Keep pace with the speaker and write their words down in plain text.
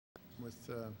with,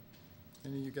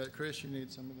 any of you got, Chris, you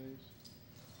need some of these?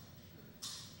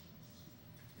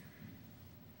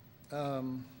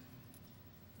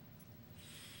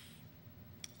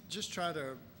 Just try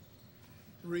to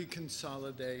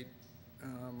reconsolidate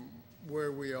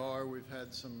where we are. We've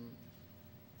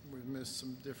missed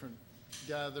some different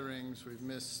gatherings. We've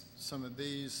missed some of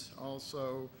these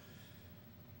also.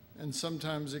 And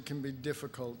sometimes it can be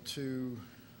difficult to,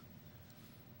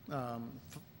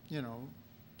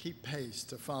 keep pace,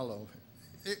 to follow.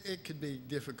 It could be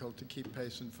difficult to keep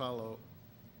pace and follow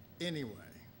anyway,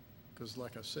 because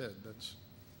like I said, that's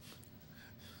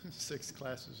 6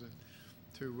 classes in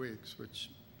 2 weeks, which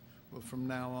will from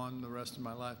now on the rest of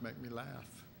my life make me laugh.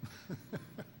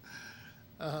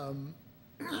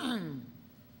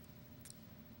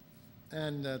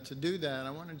 And to do that,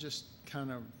 I want to just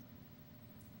kind of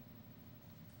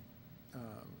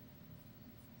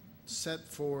set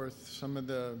forth some of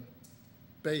the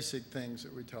basic things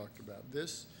that we talked about.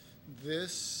 This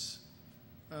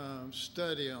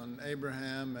study on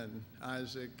Abraham and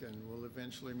Isaac, and we'll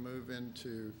eventually move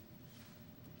into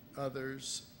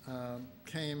others,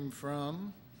 came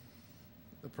from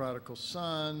the prodigal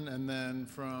son, and then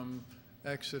from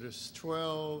Exodus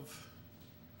 12,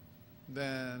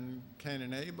 then Cain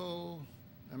and Abel.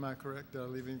 Am I correct? Did I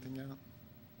leave anything out?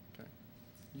 Okay.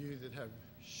 You that have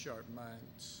sharp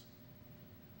minds.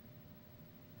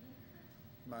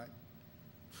 Mike.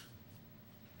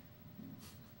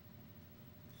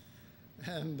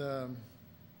 And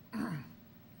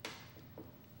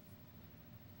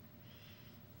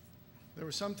there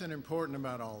was something important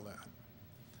about all that.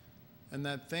 And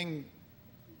that thing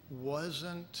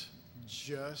wasn't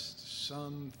just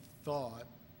some thought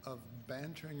of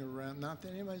bantering around. Not that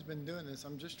anybody's been doing this.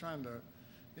 I'm just trying to,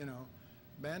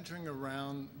 bantering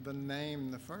around the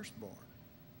name, the firstborn.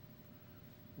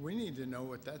 We need to know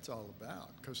what that's all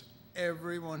about, because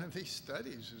every one of these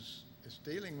studies is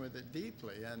dealing with it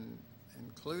deeply, and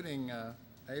including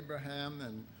Abraham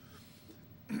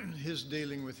and his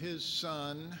dealing with his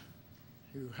son,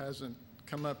 who hasn't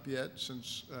come up yet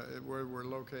since where we're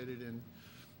located in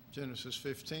Genesis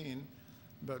 15,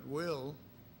 but will.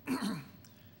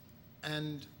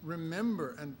 And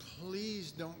remember, and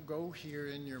please don't go here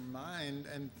in your mind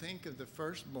and think of the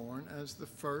firstborn as the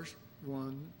first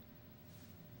one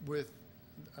with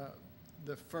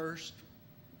the first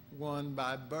one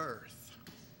by birth.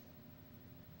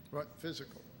 What?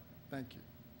 Physical. Thank you.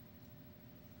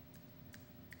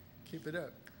 Keep it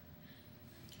up.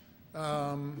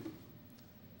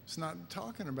 It's not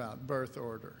talking about birth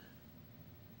order.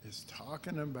 It's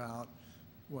talking about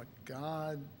what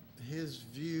God, his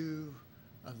view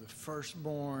of the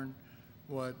firstborn,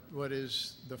 what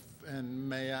is the, and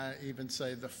may I even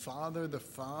say the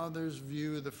father's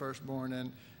view of the firstborn,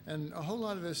 and a whole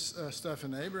lot of this stuff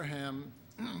in Abraham.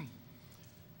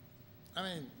 I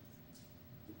mean,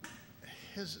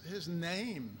 his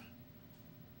name,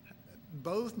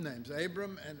 both names,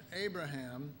 Abram and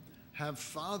Abraham, have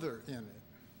father in it.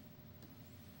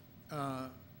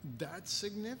 That's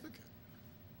significant.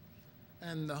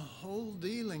 And the whole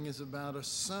dealing is about a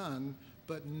son,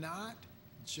 but not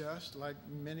just like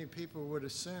many people would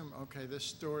assume, okay, this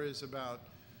story is about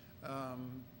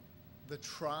the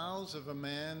trials of a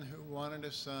man who wanted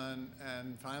a son,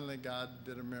 and finally God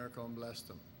did a miracle and blessed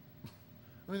him.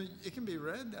 I mean, it can be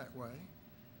read that way,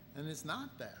 and it's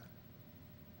not that.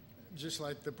 Just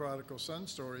like the prodigal son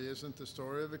story isn't the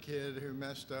story of a kid who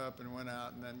messed up and went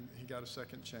out, and then he got a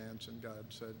second chance, and God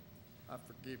said, I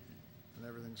forgive you, and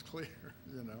everything's clear,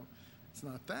 It's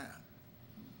not that.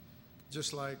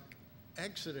 Just like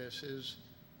Exodus is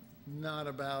not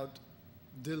about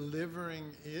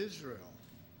delivering Israel.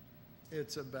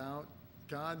 It's about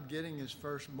God getting his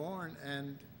firstborn,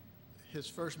 and his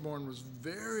firstborn was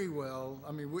very well,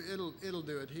 I mean, it'll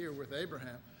do it here with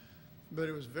Abraham, but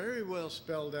it was very well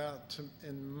spelled out,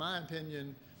 in my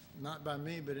opinion, not by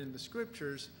me, but in the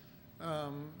scriptures,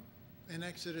 in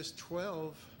Exodus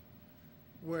 12,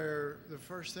 where the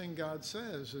first thing God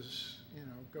says is,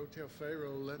 go tell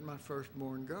Pharaoh, let my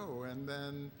firstborn go. And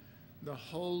then the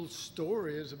whole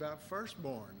story is about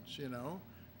firstborns,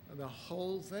 The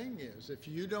whole thing is, if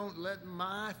you don't let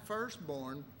my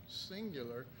firstborn,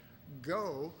 singular,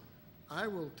 go, I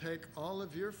will take all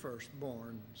of your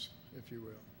firstborns, if you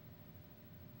will.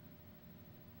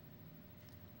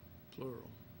 Plural.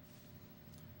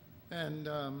 And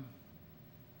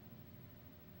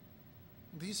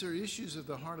these are issues of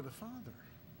the heart of the Father.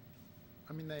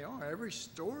 I mean, they are. Every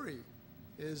story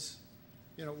is,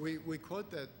 we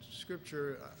quote that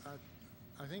scripture,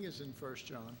 I think it's in 1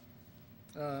 John,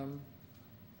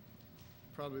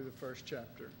 probably the first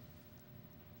chapter.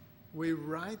 We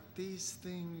write these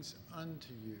things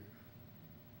unto you,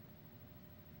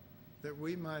 that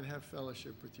we might have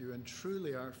fellowship with you. And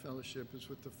truly our fellowship is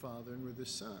with the Father and with His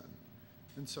Son.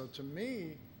 And so to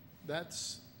me,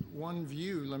 that's one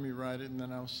view. Let me write it and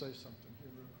then I'll say something here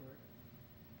real quick.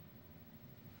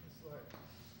 It's like,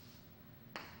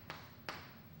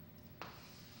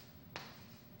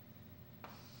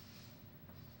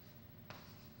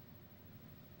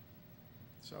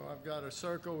 so I've got a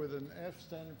circle with an F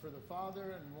standing for the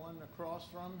Father and one across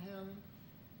from Him,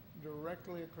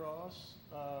 directly across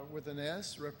with an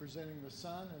S representing the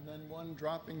Son, and then one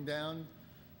dropping down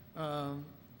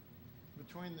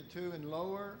between the two and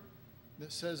lower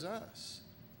that says us.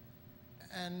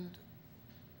 And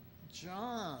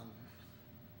John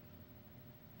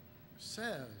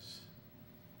says,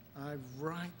 I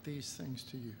write these things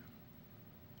to you.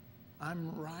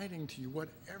 I'm writing to you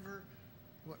whatever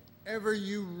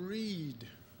you read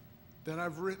that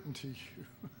I've written to you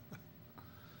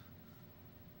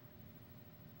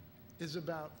is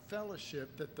about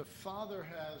fellowship that the Father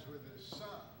has with His Son.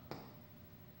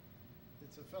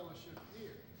 It's a fellowship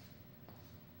here.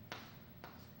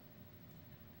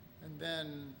 And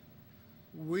then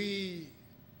we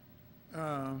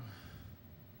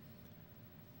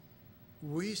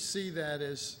see that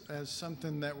as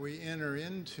something that we enter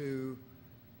into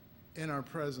in our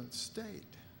present state.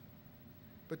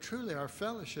 But truly our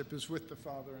fellowship is with the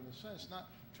Father and the Son. It's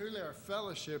not, truly our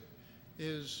fellowship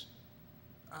is,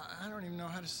 I don't even know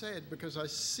how to say it, because I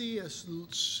see us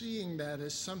seeing that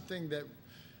as something that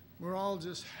we're all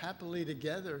just happily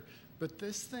together. But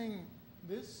this thing,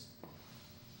 this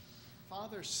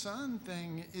Father-Son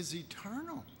thing is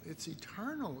eternal. It's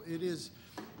eternal. It is,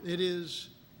 you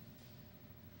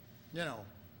know,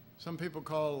 some people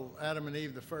call Adam and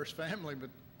Eve the first family, but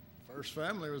the first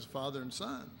family was father and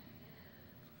son.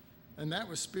 And that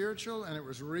was spiritual, and it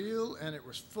was real, and it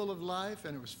was full of life,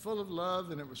 and it was full of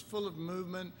love, and it was full of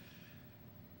movement.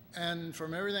 And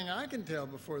from everything I can tell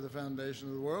before the foundation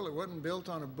of the world, it wasn't built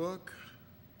on a book.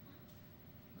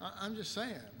 I'm just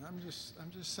saying. I'm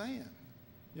just saying.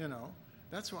 You know,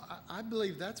 that's why I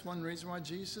believe that's one reason why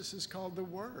Jesus is called the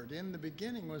Word. In the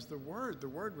beginning was the Word. The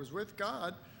Word was with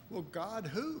God. Well, God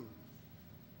who?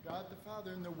 God the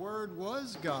Father, and the Word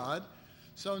was God.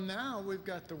 So now we've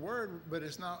got the Word, but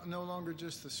it's no longer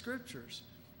just the Scriptures.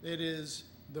 It is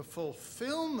the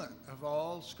fulfillment of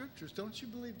all Scriptures. Don't you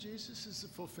believe Jesus is the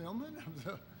fulfillment of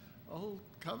the Old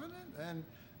Covenant? And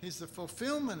He's the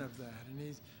fulfillment of that.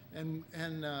 And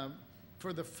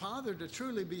for the Father to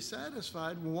truly be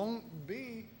satisfied won't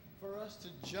be for us to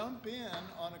jump in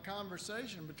on a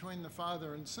conversation between the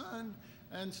Father and Son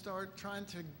and start trying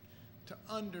to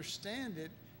understand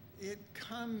it. It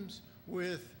comes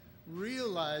with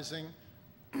realizing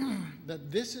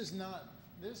that this is not,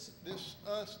 this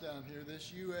us down here,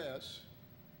 this U.S.,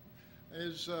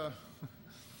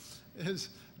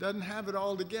 doesn't have it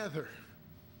all together,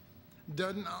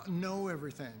 doesn't know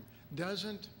everything,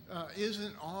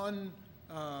 isn't on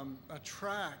a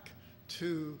track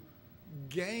to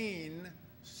gain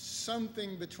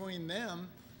something between them,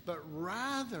 but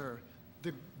rather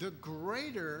the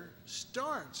greater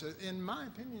starts, in my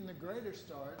opinion, the greater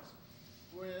starts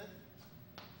with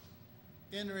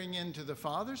entering into the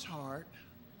Father's heart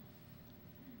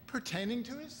pertaining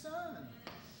to His Son.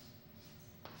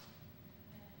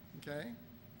 Okay?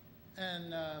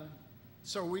 And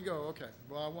so we go, okay,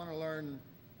 well, I want to learn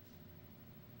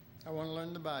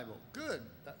the Bible. Good.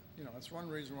 That's one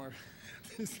reason why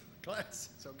these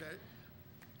classes, okay?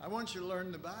 I want you to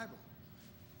learn the Bible.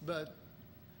 But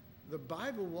the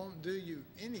Bible won't do you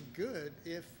any good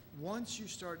if once you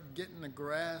start getting a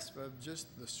grasp of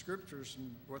just the Scriptures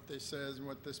and what they says and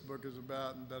what this book is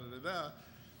about and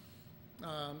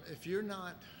if you're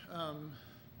not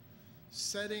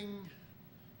setting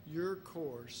your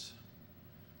course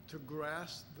to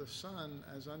grasp the Son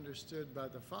as understood by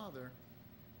the Father,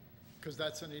 because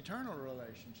that's an eternal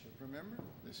relationship, remember?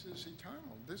 This is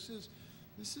eternal. This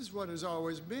is what has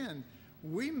always been.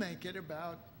 We make it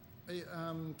about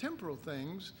temporal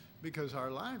things because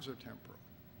our lives are temporal.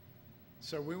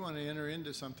 So we want to enter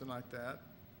into something like that,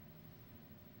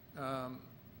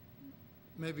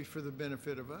 maybe for the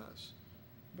benefit of us.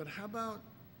 But how about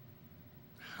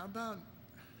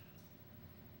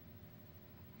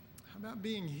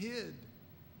being hid?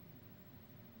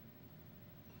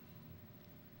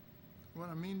 What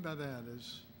I mean by that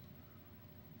is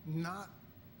not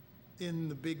in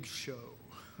the big show.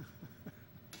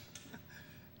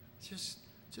 Just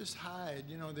hide.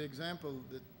 You know, the example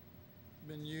that's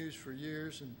been used for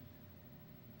years and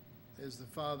is the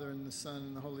Father and the Son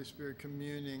and the Holy Spirit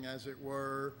communing, as it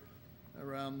were,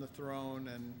 around the throne,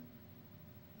 and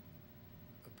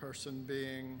person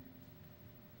being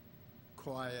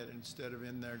quiet instead of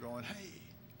in there going, hey,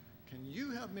 can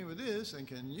you help me with this? And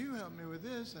can you help me with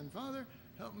this? And Father,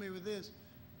 help me with this.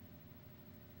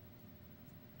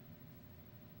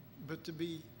 But to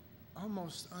be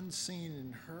almost unseen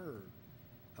and heard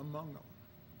among them.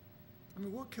 I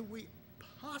mean, what could we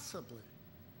possibly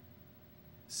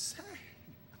say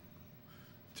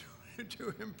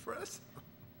to impress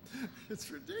them?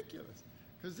 It's ridiculous,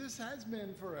 because this has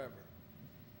been forever.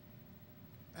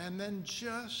 And then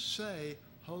just say,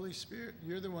 Holy Spirit,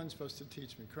 you're the one supposed to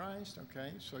teach me Christ,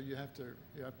 okay? So you have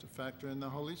to factor in the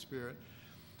Holy Spirit.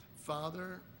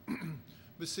 Father,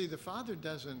 but see, the Father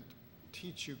doesn't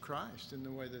teach you Christ in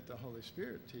the way that the Holy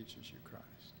Spirit teaches you Christ.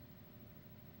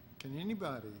 Can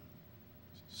anybody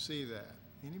see that?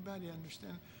 Anybody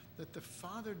understand that the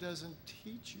Father doesn't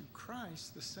teach you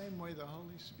Christ the same way the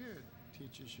Holy Spirit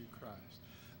teaches you Christ?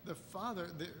 The Father,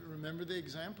 remember the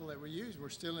example that we used. We're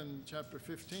still in chapter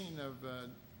 15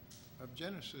 of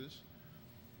Genesis,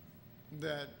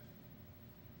 that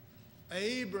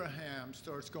Abraham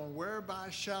starts going, whereby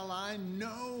shall I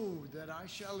know that I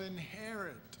shall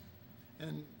inherit?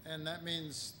 And that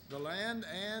means the land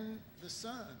and the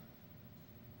son.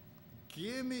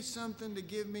 Give me something to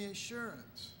give me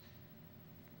assurance.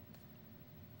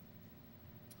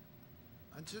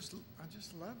 I just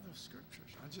love the scriptures.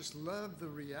 I just love the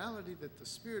reality that the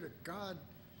Spirit of God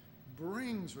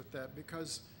brings with that,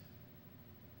 because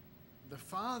the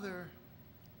Father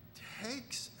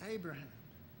takes Abraham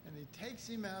and he takes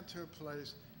him out to a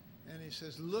place and he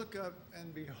says, look up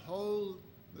and behold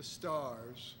the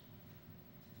stars.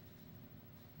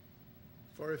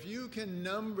 For if you can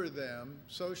number them,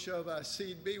 so shall thy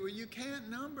seed be. Well, you can't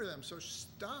number them, so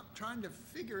stop trying to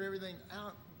figure everything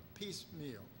out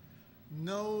piecemeal.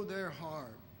 Know their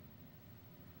heart.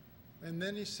 And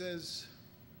then he says,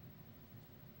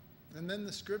 and then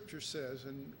the scripture says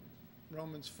in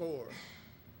Romans 4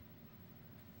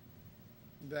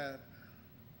 that,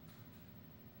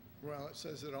 well, it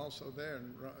says it also there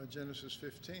in Genesis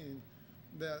 15,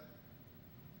 that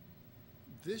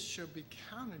this shall be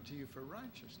counted to you for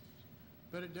righteousness.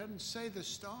 But it doesn't say the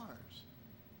stars.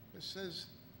 It says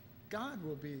God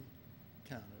will be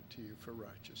counted to you for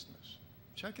righteousness.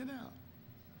 Check it out.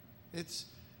 It's,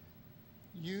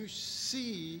 you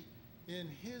see in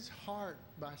his heart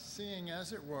by seeing,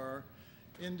 as it were,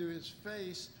 into his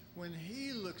face when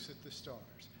he looks at the stars.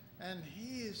 And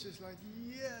he is just like,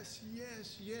 yes,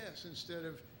 yes, yes, instead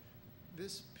of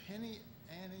this penny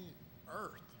ante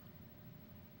earth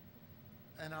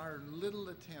and our little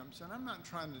attempts. And I'm not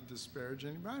trying to disparage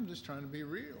anybody, I'm just trying to be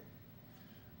real.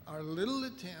 Our little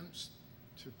attempts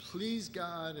to please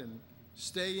God and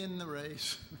stay in the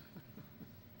race.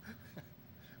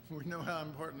 We know how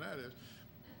important that is.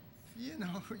 You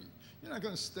know, you're not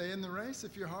going to stay in the race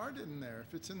if your heart isn't there.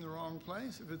 If it's in the wrong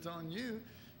place, if it's on you,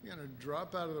 you're going to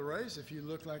drop out of the race if you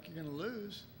look like you're going to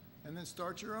lose, and then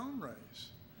start your own race.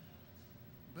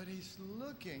 But he's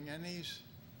looking, and he's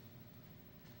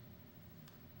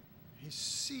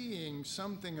seeing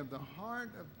something of the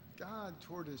heart of God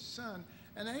toward his son.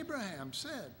 And Abraham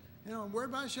said, you know,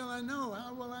 whereby shall I know?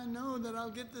 How will I know that I'll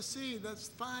get the seed? That's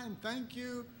fine. Thank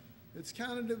you. It's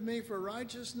counted of me for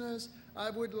righteousness. I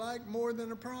would like more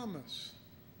than a promise.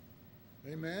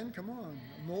 Amen? Come on.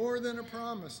 More than a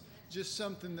promise. Just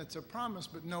something that's a promise,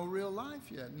 but no real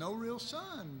life yet. No real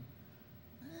son.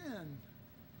 Man,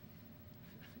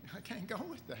 I can't go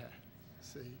with that.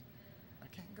 See? I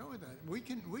can't go with that. We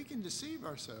can deceive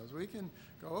ourselves. We can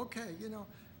go, okay, you know,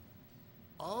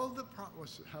 all the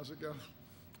how's it go?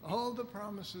 All the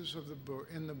promises of the book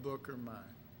in the book are mine.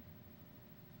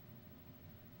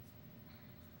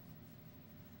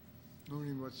 I don't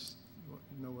even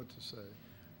know what to say.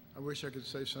 I wish I could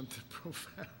say something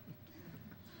profound.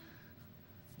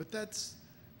 But that's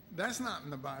not in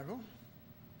the Bible.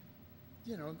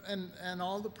 You know, and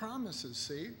all the promises,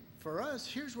 see? For us,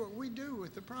 here's what we do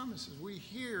with the promises. We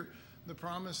hear the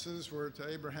promises were to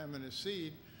Abraham and his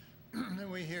seed,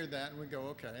 and we hear that and we go,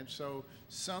 okay. And so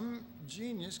some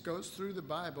genius goes through the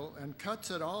Bible and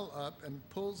cuts it all up and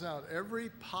pulls out every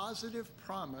positive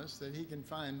promise that he can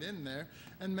find in there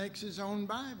and makes his own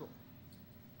Bible.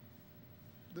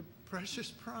 The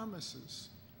precious promises,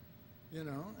 you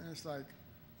know, and it's like,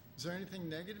 is there anything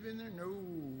negative in there? No.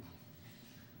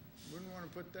 Wouldn't want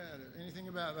to put that. Anything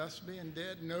about us being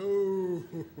dead? No.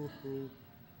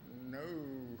 No.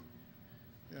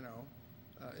 You know.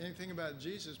 Anything about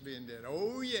Jesus being dead?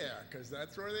 Oh, yeah, because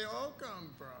that's where they all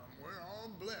come from. We're all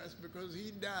blessed because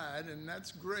he died, and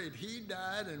that's great. He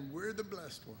died, and we're the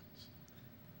blessed ones.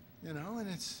 You know, and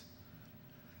it's...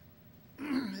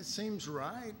 it seems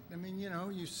right. I mean, you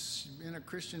know, in a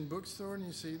Christian bookstore and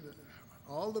you see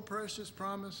all the precious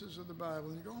promises of the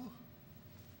Bible, and you go,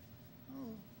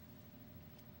 oh,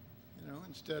 you know,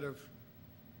 instead of,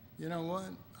 you know what?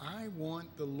 I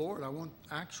want the Lord. I want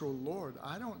actual Lord.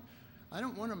 I don't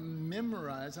want to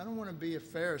memorize. I don't want to be a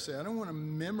Pharisee. I don't want to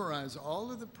memorize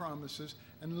all of the promises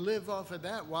and live off of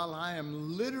that while I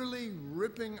am literally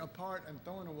ripping apart and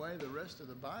throwing away the rest of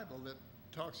the Bible that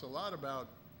talks a lot about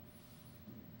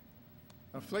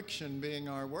affliction being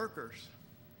our workers.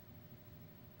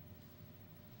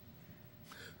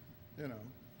 You know,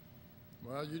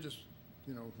 well, you just,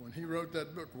 you know, when he wrote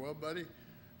that book, well, buddy,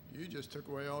 you just took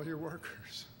away all your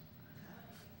workers.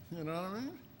 You know what I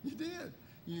mean? You did.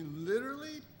 You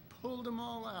literally pulled them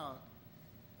all out.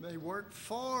 They work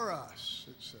for us,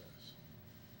 it says.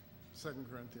 2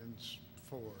 Corinthians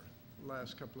 4,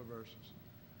 last couple of verses.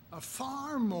 A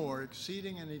far more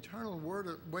exceeding and eternal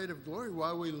weight of glory,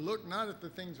 while we look not at the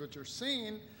things which are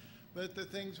seen, but at the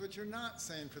things which are not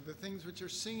seen. For the things which are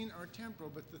seen are temporal,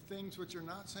 but the things which are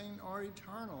not seen are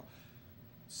eternal.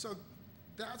 So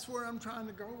that's where I'm trying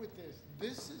to go with this.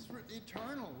 This is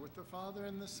eternal with the Father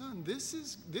and the Son. This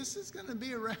is going to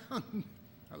be around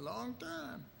a long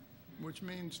time, which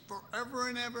means forever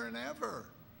and ever and ever.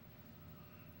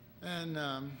 And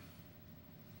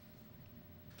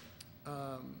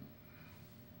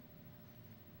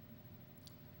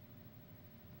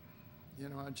you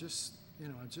know, I just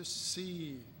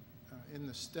see in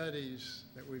the studies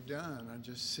that we've done, I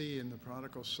just see in the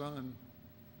prodigal son,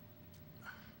 I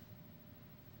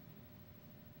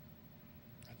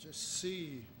just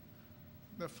see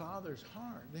the Father's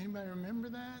heart. Anybody remember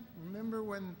that? Remember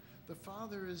when the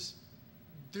Father is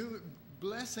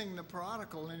blessing the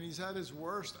prodigal and he's at his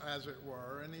worst, as it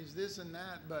were, and he's this and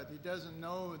that, but he doesn't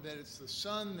know that it's the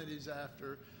Son that he's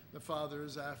after, the Father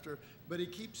is after, but he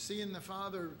keeps seeing the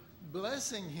Father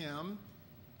blessing him,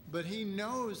 but he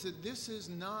knows that this is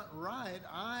not right.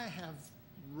 I have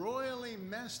royally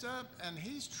messed up, and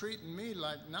he's treating me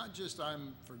like not just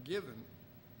I'm forgiven,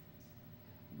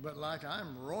 but like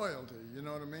I'm royalty. You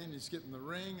know what I mean? He's getting the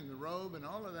ring and the robe and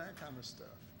all of that kind of stuff.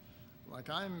 Like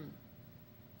I'm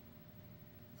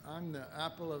the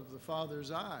apple of the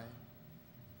Father's eye.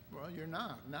 Well, you're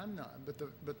not, and I'm not, but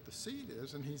the seed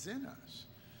is, and he's in us.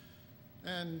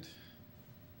 And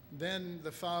then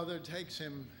the Father takes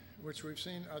him, which we've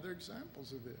seen other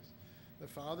examples of this. The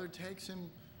Father takes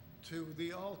him to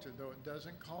the altar, though it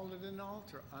doesn't call it an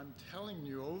altar. I'm telling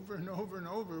you over and over and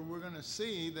over, we're going to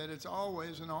see that it's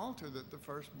always an altar that the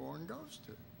firstborn goes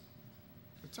to.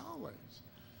 It's always.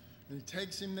 And he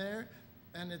takes him there,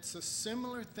 and it's a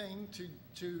similar thing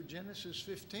to Genesis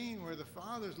 15, where the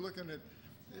Father's looking at,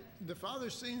 the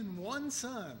Father's seeing one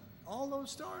son. All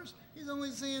those stars, he's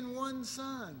only seeing one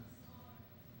son.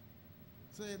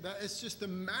 See, it's just the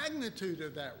magnitude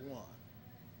of that one,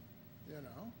 you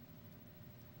know.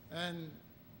 And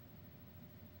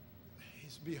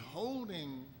he's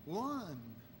beholding one.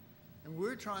 And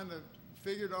we're trying to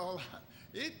figure it all out.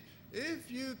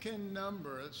 If you can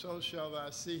number it, so shall thy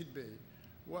seed be.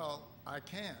 Well, I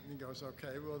can't. And he goes,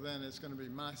 okay, well then it's going to be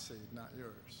my seed, not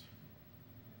yours.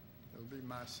 It'll be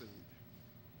my seed.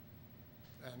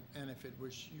 And if it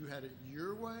was, you had it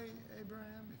your way,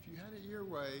 Abraham, if you had it your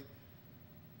way,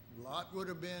 Lot would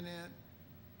have been it,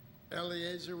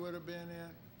 Eliezer would have been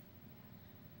it,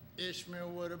 Ishmael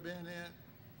would have been it,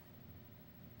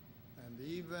 and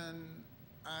even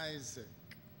Isaac,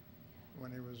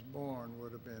 when he was born,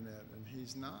 would have been it, and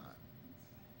he's not.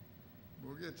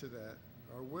 We'll get to that,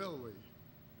 or will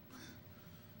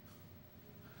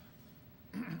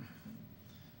we?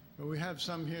 But we have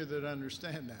some here that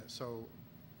understand that, so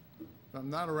if I'm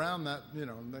not around that,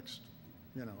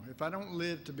 if I don't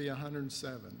live to be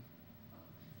 107,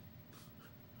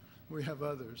 we have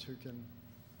others who can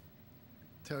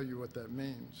tell you what that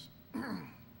means.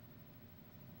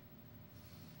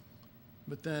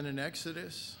 But then in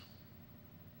Exodus,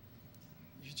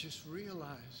 you just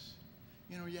realize,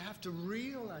 you have to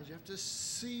realize, you have to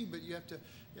see, but you have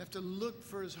to look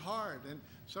for his heart. And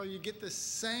so you get the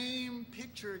same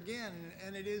picture again,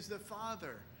 and it is the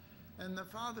Father. And the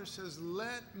Father says,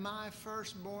 let my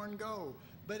firstborn go.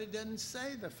 But it doesn't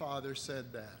say the Father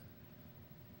said that.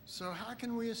 So how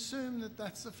can we assume that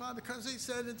that's the Father? Because he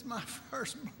said it's my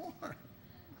firstborn.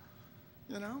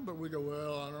 But we go,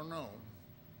 well, I don't know.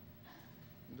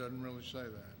 It doesn't really say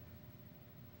that.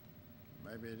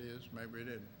 Maybe it is, maybe it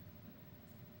isn't.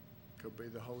 Could be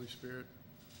the Holy Spirit.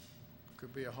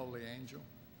 Could be a holy angel.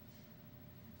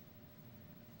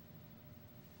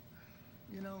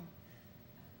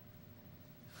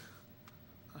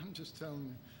 I'm just telling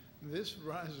you, this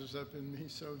rises up in me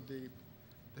so deep.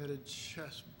 that it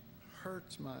just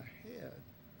hurts my head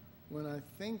when I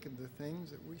think of the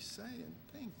things that we say and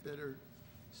think that are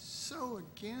so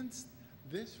against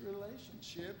this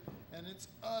relationship, and it's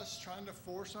us trying to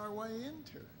force our way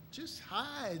into it. Just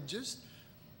hide. Just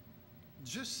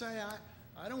say,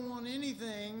 I don't want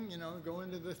anything, go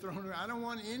into the throne room. I don't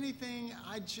want anything.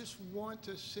 I just want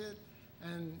to sit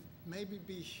and maybe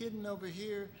be hidden over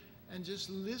here and just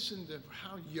listen to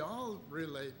how y'all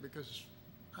relate, because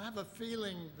I have a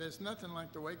feeling there's nothing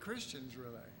like the way Christians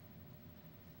relate.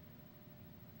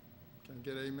 Can I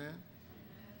get amen?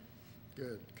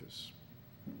 Good, because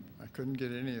I couldn't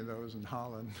get any of those in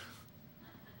Holland.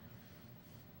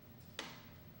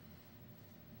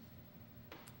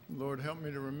 Lord, help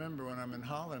me to remember when I'm in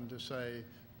Holland to say,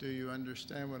 do you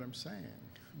understand what I'm saying?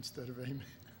 Instead of amen.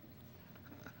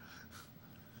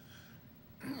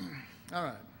 All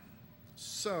right.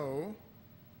 So,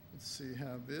 let's see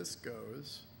how this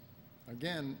goes.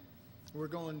 Again, we're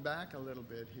going back a little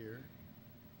bit here.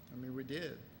 I mean, we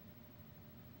did.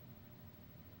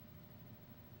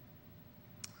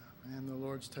 Man, the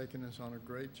Lord's taken us on a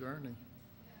great journey.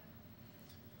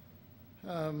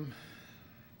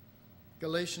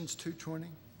 Galatians 2:20.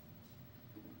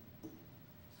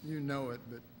 You know it,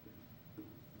 but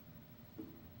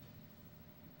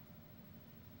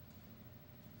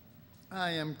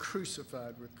I am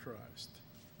crucified with Christ.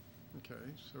 Okay,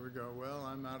 so we go, well,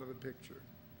 I'm out of the picture.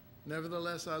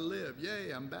 Nevertheless, I live.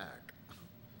 Yay, I'm back.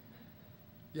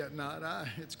 Yet not I,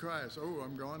 it's Christ. Oh,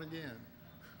 I'm gone again.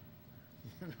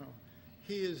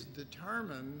 He is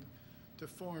determined to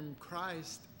form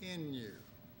Christ in you.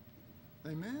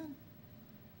 Amen?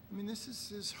 I mean, this is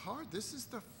his heart. This is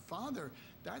the Father.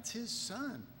 That's his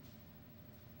Son.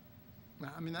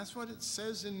 I mean, that's what it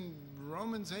says in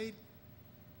Romans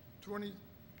 8:28,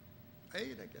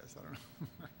 I guess. I don't know.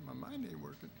 My mind ain't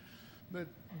working. But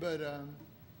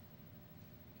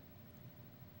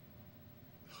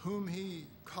whom he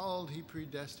called, he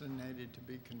predestinated to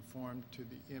be conformed to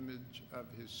the image of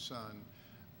his Son,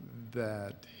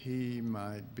 that he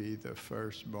might be the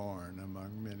firstborn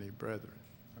among many brethren.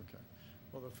 Okay.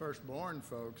 Well, the firstborn,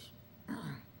 folks,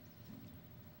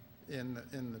 in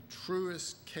the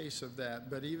truest case of that,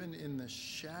 but even in the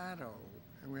shadow,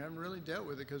 and we haven't really dealt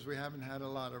with it because we haven't had a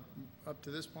lot of, up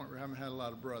to this point, we haven't had a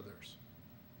lot of brothers.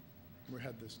 We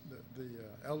had the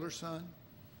elder son.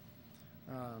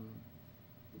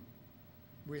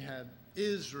 We had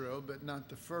Israel, but not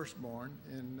the firstborn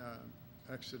in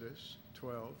Exodus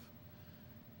 12.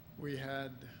 We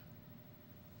had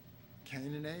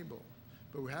Cain and Abel,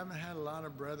 but we haven't had a lot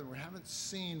of brethren. We haven't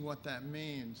seen what that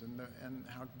means and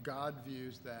how God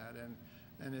views that.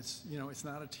 And it's, it's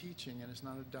not a teaching and it's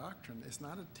not a doctrine. It's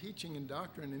not a teaching and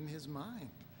doctrine in his mind.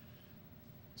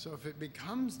 So if it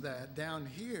becomes that down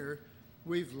here,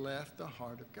 we've left the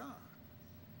heart of God.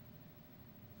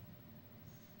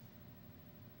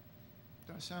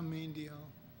 Do I sound mean to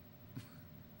y'all?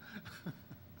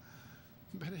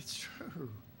 But it's true.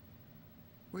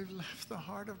 We've left the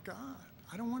heart of God.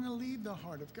 I don't want to leave the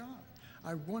heart of God.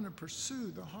 I want to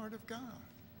pursue the heart of God.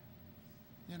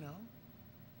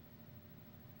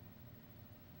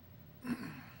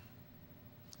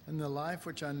 And the life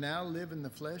which I now live in the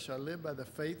flesh, I live by the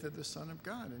faith of the Son of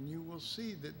God. And you will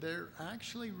see that there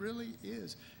actually really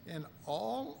is, in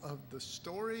all of the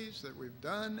stories that we've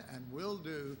done and will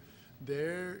do,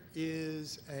 there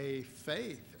is a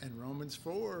faith. And Romans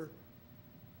 4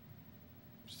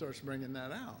 starts bringing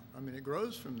that out. I mean, it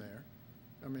grows from there.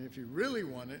 I mean, if you really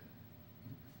want it,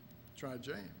 try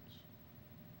James.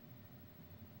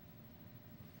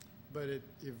 But it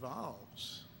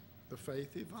evolves. The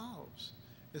faith evolves.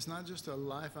 It's not just a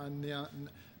life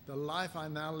the life I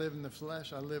now live in the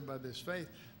flesh, I live by this faith,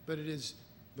 but it is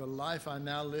the life I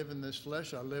now live in this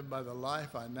flesh, I live by the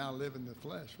life I now live in the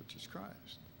flesh, which is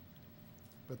Christ.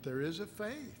 But there is a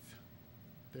faith.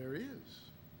 There is.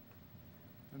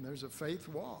 And there's a faith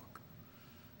walk.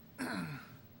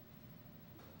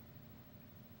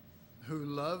 Who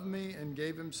loved me and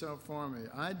gave himself for me.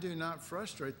 I do not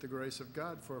frustrate the grace of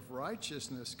God, for if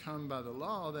righteousness come by the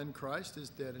law, then Christ is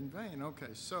dead in vain.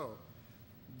 Okay, so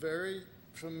very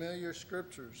familiar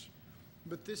scriptures.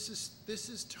 But this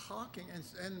is talking,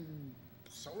 and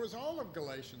so is all of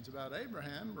Galatians about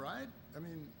Abraham, right? I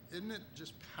mean, isn't it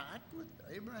just packed with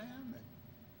Abraham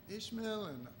and Ishmael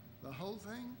and the whole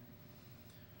thing?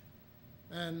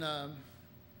 And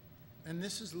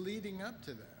this is leading up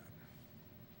to that.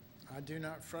 I do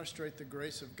not frustrate the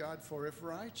grace of God, for if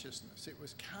righteousness, it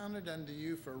was counted unto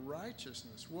you for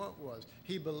righteousness. What was?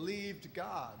 He believed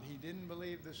God. He didn't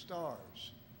believe the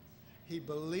stars. He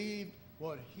believed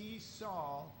what he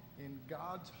saw in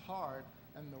God's heart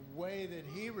and the way that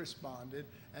he responded,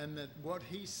 and that what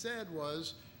he said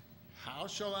was, how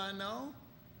shall I know?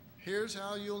 Here's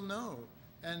how you'll know.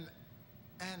 And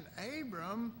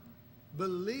Abram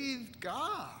believed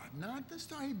God, not the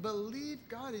star. He believed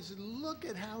God. He said, look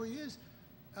at how he is.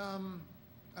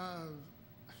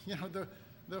 You know,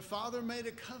 the father made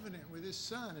a covenant with his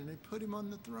son, and he put him on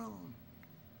the throne.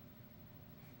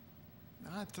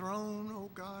 Thy throne, oh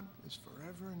God, is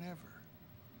forever and ever.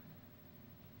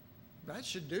 That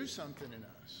should do something in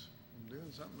us. I'm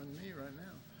doing something in me right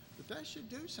now. But that should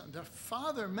do something. The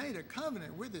father made a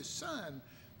covenant with his son,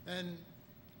 and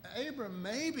Abram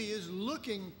maybe is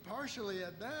looking partially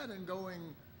at that and going,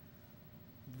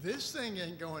 this thing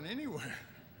ain't going anywhere.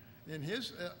 In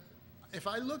his, if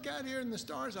I look out here in the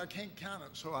stars, I can't count it,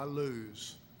 so I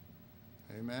lose.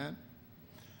 Amen?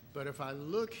 But if I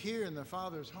look here in the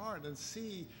Father's heart and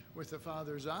see with the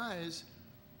Father's eyes,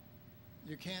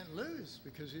 you can't lose,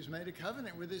 because he's made a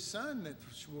covenant with his son that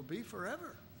will be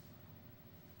forever.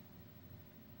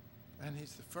 And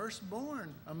he's the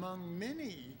firstborn among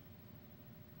many.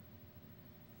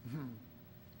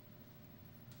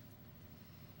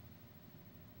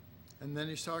 And then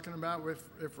he's talking about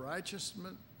if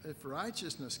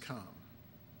righteousness come,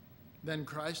 then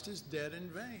Christ is dead in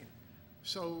vain.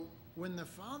 So when the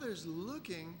Father's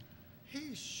looking,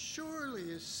 he surely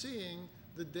is seeing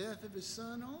the death of his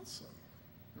son also.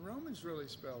 And Romans really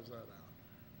spells that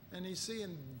out. And he's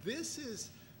seeing this is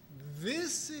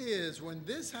when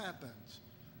this happens,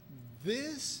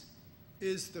 this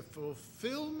is the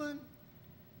fulfillment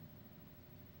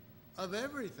of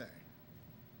everything.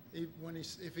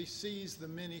 If he sees the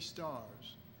many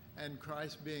stars and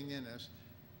Christ being in us,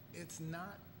 it's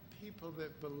not people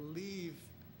that believe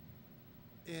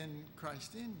in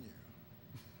Christ in you.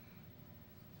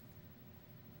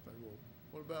 But, well,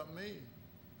 what about me?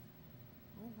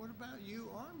 Well, what about you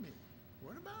or me?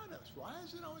 What about us? Why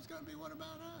is it always going to be what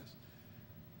about us?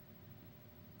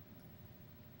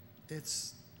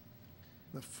 It's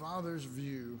the Father's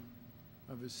view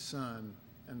of his son,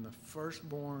 and the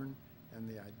firstborn and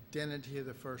the identity of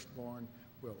the firstborn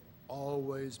will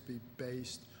always be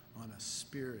based on a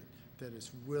spirit that is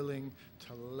willing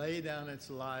to lay down its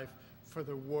life for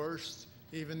the worst,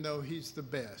 even though he's the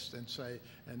best, and say,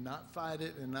 and not fight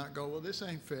it and not go, well, this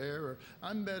ain't fair, or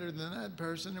I'm better than that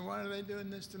person, and why are they doing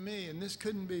this to me? And this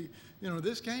couldn't be,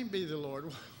 this can't be the Lord.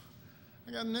 Well,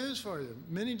 I got news for you.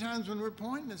 Many times when we're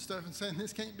pointing at stuff and saying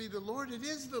this can't be the Lord, it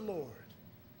is the Lord,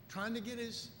 trying to get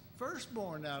his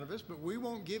firstborn out of us, but we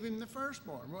won't give him the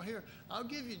firstborn. Well, here, I'll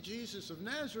give you Jesus of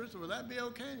Nazareth. Will that be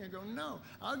okay? And you go, no.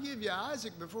 I'll give you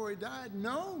Isaac before he died.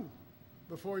 No.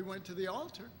 Before he went to the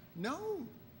altar. No.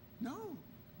 No.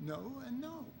 No and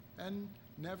no. And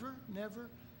never,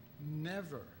 never,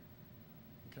 never.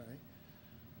 Okay?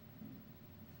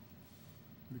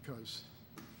 Because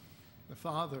the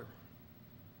Father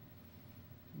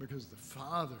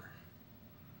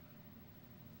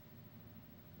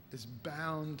is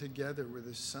bound together with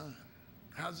his son.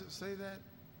 How does it say that?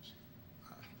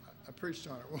 I preached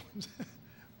on it once.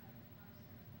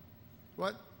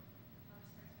 What?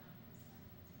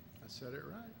 I said it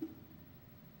right.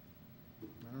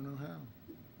 I don't know how.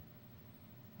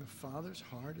 The Father's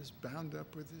heart is bound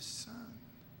up with his son.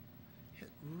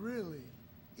 It really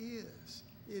is.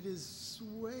 It is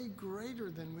way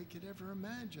greater than we could ever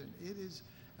imagine. It is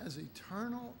as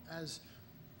eternal as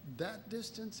that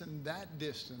distance and that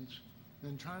distance,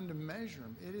 and trying to measure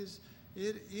them. It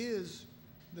is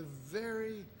the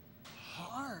very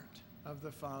heart of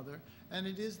the Father, and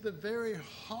it is the very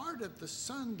heart of the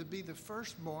Son to be the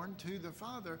firstborn to the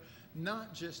Father,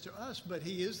 not just to us, but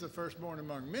he is the firstborn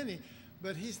among many,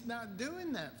 but he's not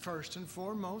doing that first and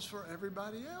foremost for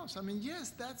everybody else. I mean, yes,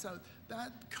 that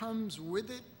comes with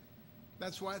it.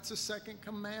 That's why it's a second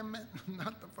commandment,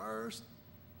 not the first.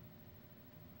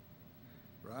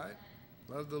 Right?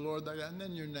 Love the Lord thy God, and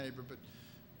then your neighbor. But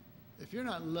if you're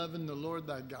not loving the Lord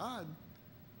thy God,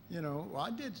 well, I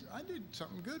did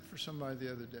something good for somebody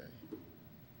the other day.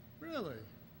 Really?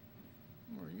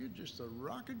 Well, you're just a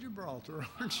rock of Gibraltar,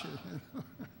 aren't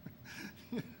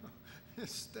you?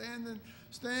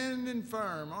 Standing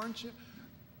firm, aren't you?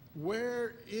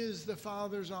 Where is the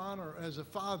Father's honor as a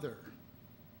father?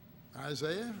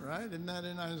 Isaiah, right? Isn't that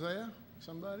in Isaiah?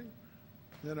 Somebody?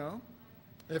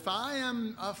 If I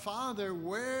am a father,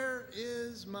 where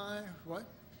is my what?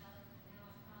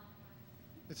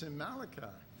 It's in Malachi.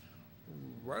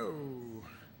 Whoa,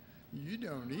 you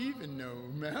don't even know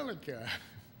Malachi.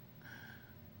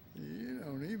 You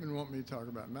don't even want me to talk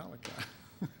about Malachi.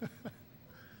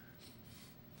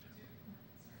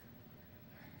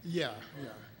 Yeah.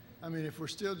 I mean, if we're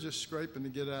still just scraping to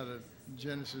get out of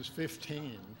Genesis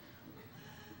 15,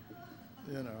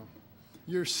 you know,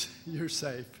 you're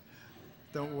safe.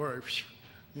 Don't worry,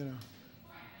 you know.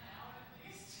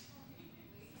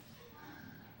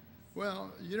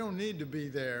 Well, you don't need to be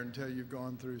there until you've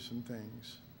gone through some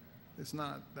things.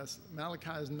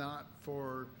 Malachi is not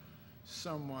for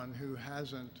someone who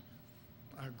hasn't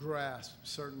grasped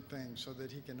certain things so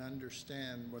that he can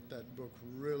understand what that book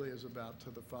really is about to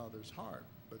the Father's heart.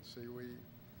 But see,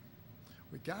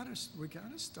 we gotta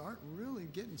start really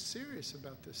getting serious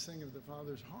about this thing of the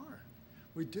Father's heart.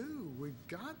 We do. We've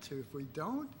got to. If we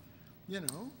don't, you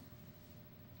know.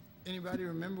 Anybody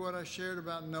remember what I shared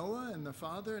about Noah and the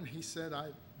Father? And he said,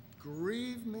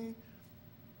 grieve me.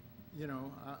 You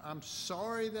know, I'm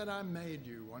sorry that I made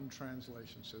you, one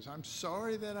translation says. I'm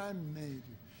sorry that I made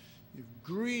you. You've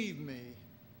grieved me.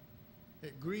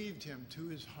 It grieved him to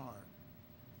his heart.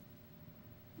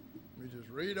 We just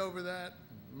read over that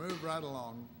and move right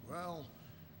along. Well,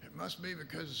 it must be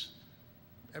because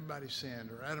everybody sinned,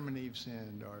 or Adam and Eve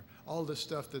sinned, or all the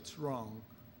stuff that's wrong.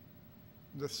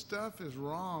 The stuff is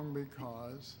wrong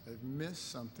because they've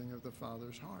missed something of the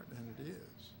Father's heart, and it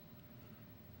is.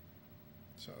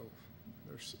 So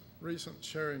there's recent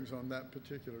sharings on that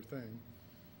particular thing.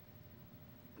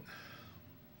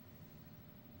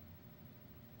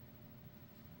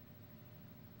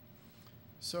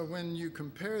 So when you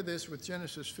compare this with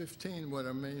Genesis 15, what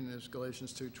I mean is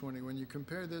Galatians 2:20. When you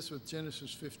compare this with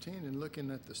Genesis 15 and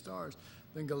looking at the stars,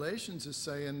 then Galatians is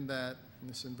saying that, and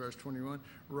this is in verse 21,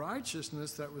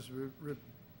 righteousness that was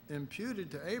imputed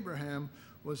to Abraham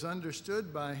was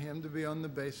understood by him to be on the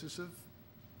basis of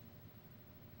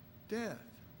death.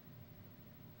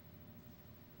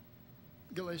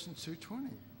 Galatians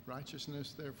 2:20,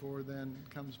 righteousness therefore then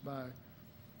comes by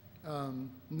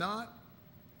not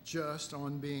just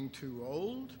on being too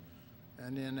old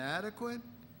and inadequate,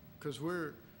 because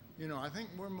I think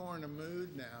we're more in a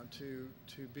mood now to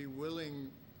be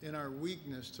willing in our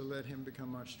weakness to let him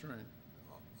become our strength.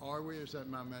 Are we, or is that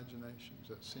my imagination?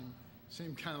 Does that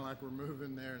seem kind of like we're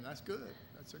moving there, and that's good.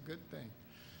 That's a good thing.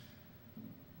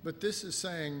 But this is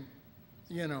saying,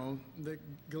 you know, that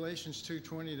Galatians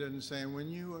 2:20 doesn't say, when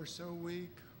you are so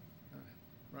weak,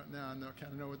 right now I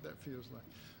kind of know what that feels like,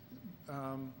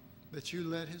 that you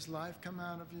let his life come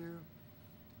out of you.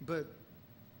 But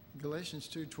Galatians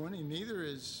 2:20, neither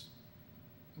is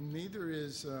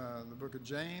the book of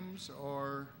James,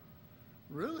 or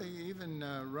really even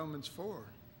Romans 4.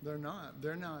 They're not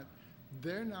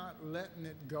letting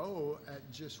it go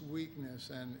at just weakness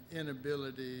and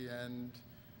inability and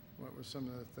what were some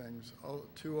of the things?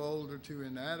 Too old or too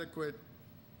inadequate,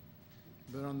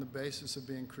 but on the basis of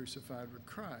being crucified with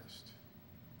Christ.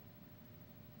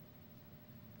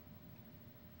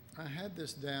 I had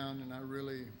this down, and I'm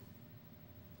going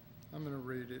to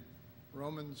read it.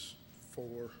 Romans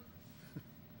 4.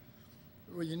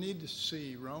 Well, you need to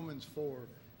see Romans 4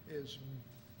 is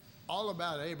all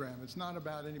about Abraham. It's not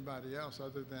about anybody else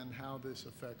other than how this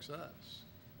affects us.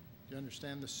 Do you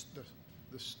understand?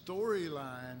 The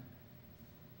storyline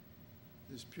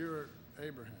is pure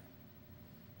Abraham.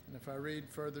 And if I read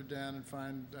further down and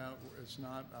find out it's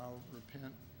not, I'll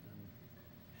repent.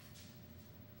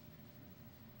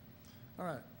 All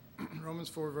right, Romans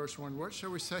 4, verse 1. What shall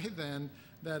we say then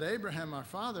that Abraham our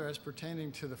father, as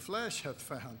pertaining to the flesh, hath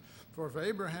found? For if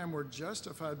Abraham were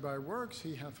justified by works,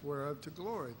 he hath whereof to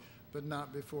glory, but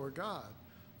not before God.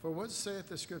 For what saith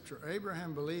the Scripture?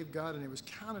 Abraham believed God, and it was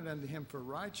counted unto him for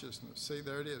righteousness. See,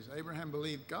 there it is. Abraham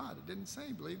believed God. It didn't say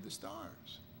he believed the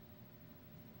stars.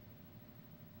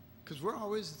 Because we're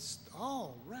always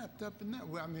all wrapped up in that.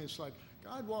 I mean, it's like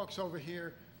God walks over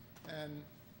here and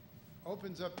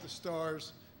opens up the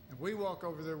stars, and we walk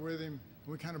over there with him,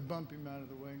 and we kind of bump him out of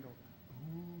the way and go,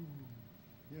 ooh.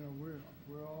 You know,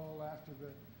 we're all after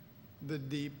the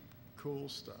deep, cool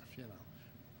stuff, you know.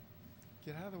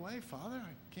 Get out of the way, Father.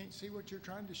 I can't see what you're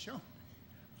trying to show me.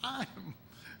 I am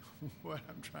what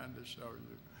I'm trying to show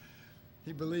you.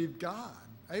 He believed God.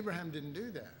 Abraham didn't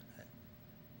do that.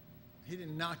 He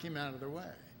didn't knock him out of the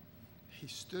way. He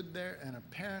stood there, and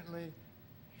apparently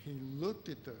he looked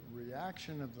at the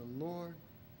reaction of the Lord,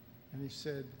 and he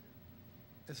said,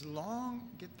 as long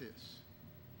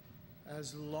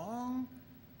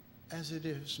as it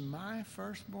is my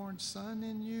firstborn son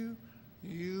in you,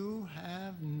 you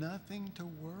have nothing to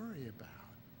worry about.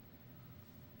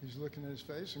 He's looking at his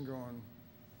face and going,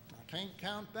 I can't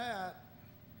count that.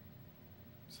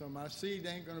 So my seed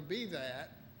ain't going to be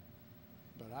that.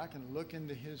 But I can look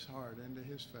into his heart, into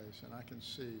his face, and I can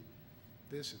see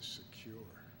this is secure.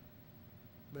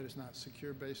 But it's not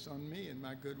secure based on me and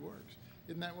my good works.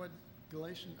 Isn't that what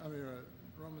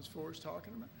Romans 4 is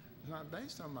talking about? It's not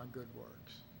based on my good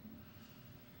works.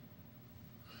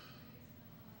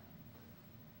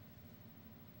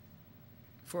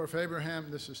 For if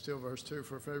Abraham, this is still verse 2,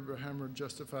 for if Abraham were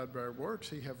justified by works,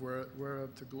 he have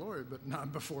whereof to glory, but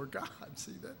not before God.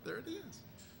 See that? There it is.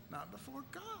 Not before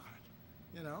God.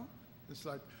 You know? It's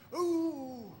like,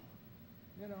 ooh,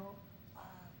 you know,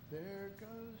 there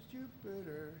goes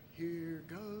Jupiter, here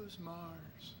goes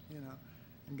Mars, you know.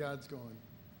 And God's going,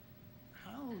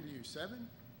 how old are you, 7?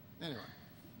 Anyway.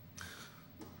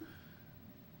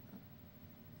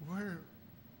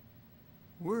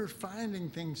 We're finding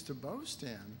things to boast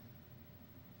in,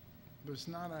 but it's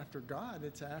not after God,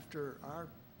 it's after our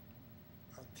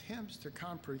attempts to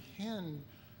comprehend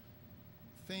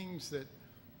things that,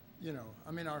 you know,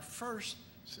 I mean, our first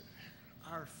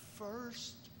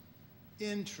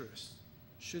interest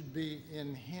should be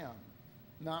in Him,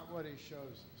 not what He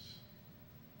shows us.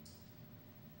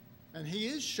 And He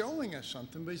is showing us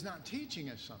something, but He's not teaching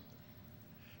us something.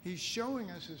 He's showing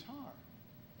us His heart.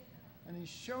 And He's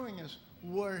showing us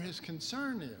where His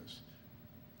concern is.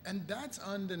 And that's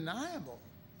undeniable,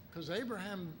 because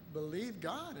Abraham believed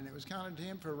God and it was counted to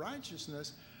him for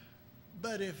righteousness.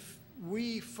 But if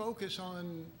we focus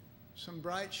on some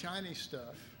bright, shiny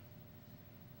stuff,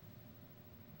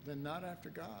 then not after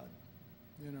God,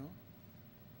 you know,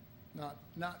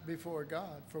 not before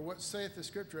God. For what saith the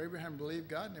Scripture? Abraham believed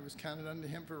God, and it was counted unto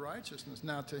him for righteousness.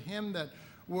 Now to him that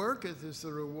worketh is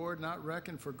the reward not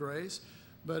reckoned for grace,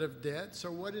 but of debt.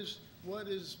 So what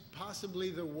is possibly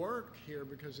the work here?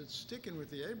 Because it's sticking with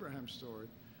the Abraham story.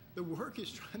 The work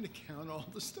is trying to count all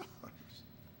the stars.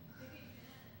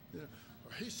 You know,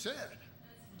 he said,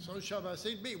 so shall thy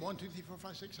seed be. 1, 2, 3, 4,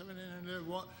 5, 6, 7, 8,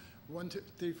 9, 1, 2,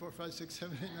 3, 4, 5, 6,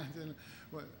 7, 8, 9,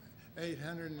 10,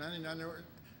 899.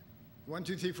 1,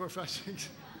 2, 3, 4, 5, 6.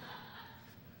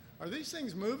 Are these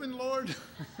things moving, Lord?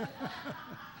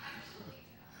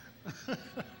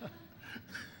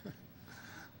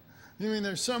 You mean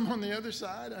there's some on the other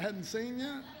side I hadn't seen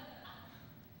yet?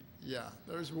 Yeah,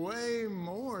 there's way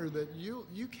more that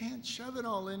you can't shove it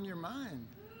all in your mind.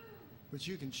 But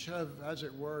you can shove, as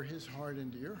it were, His heart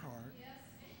into your heart.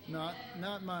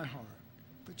 Not my heart,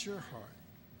 but your heart.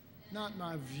 Not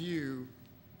my view,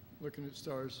 looking at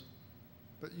stars,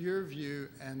 but your view,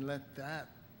 and let that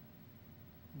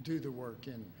do the work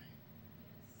in me.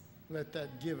 Let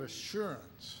that give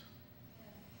assurance.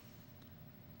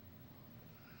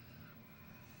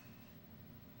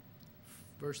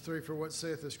 Verse 3, for what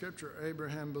saith the Scripture?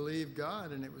 Abraham believed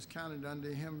God, and it was counted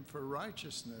unto him for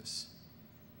righteousness.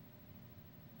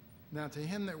 Now to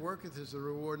him that worketh is the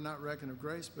reward not reckoned of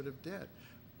grace, but of debt.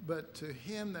 But to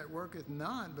him that worketh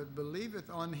not, but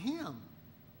believeth on Him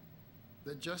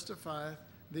that justifieth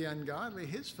the ungodly,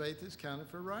 his faith is counted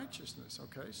for righteousness.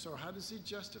 Okay, so how does He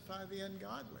justify the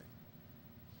ungodly?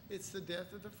 It's the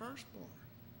death of the firstborn.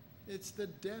 It's the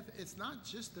death, it's not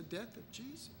just the death of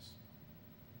Jesus.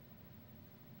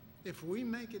 If we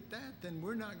make it that, then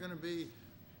we're not going to be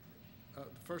the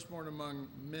firstborn among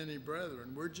many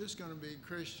brethren. We're just going to be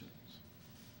Christians.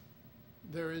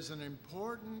 There is an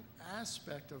important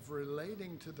aspect of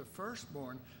relating to the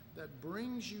firstborn that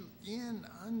brings you in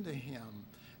unto Him.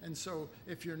 And so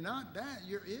if you're not that,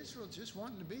 you're Israel just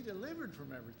wanting to be delivered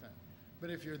from everything. But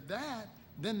if you're that,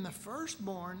 then the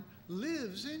firstborn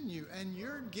lives in you, and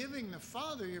you're giving the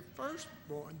Father your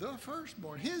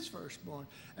firstborn, His firstborn.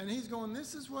 And He's going,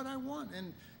 this is what I want.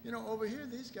 And, you know, over here,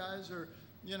 these guys are,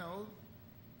 you know,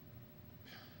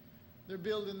 they're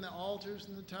building the altars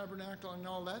and the tabernacle and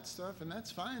all that stuff, and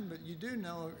that's fine, but you do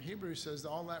know Hebrews says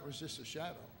all that was just a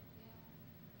shadow.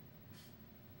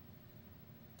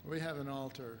 We have an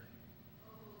altar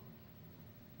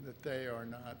that they are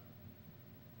not.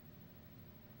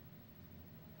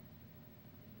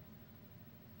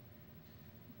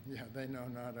 Yeah, they know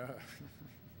not us.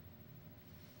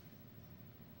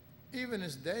 Even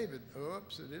as David,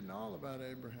 oops, it isn't all about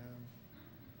Abraham.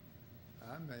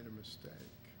 I made a mistake.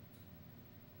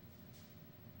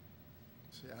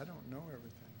 See, I don't know everything.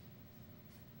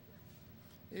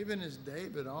 Even as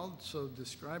David also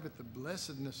describeth the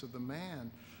blessedness of the man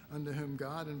unto whom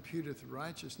God imputeth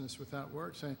righteousness without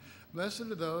works, saying, blessed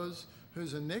are those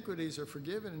whose iniquities are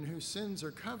forgiven and whose sins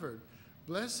are covered.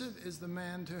 Blessed is the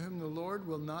man to whom the Lord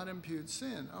will not impute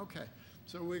sin. Okay,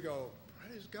 so we go,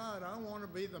 praise God, I want to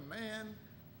be the man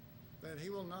that He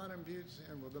will not impute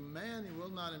sin. Well, the man He will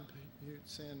not impute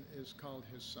sin is called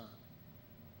His Son.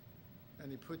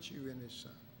 And He puts you in His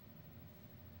Son.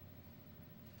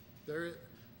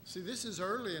 See, this is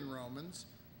early in Romans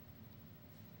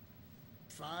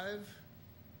 5,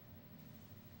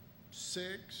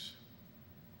 6,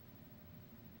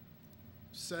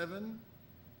 7,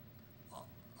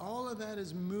 all of that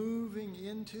is moving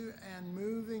into and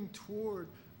moving toward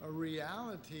a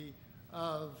reality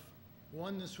of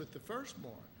oneness with the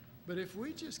firstborn. But if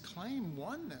we just claim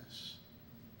oneness,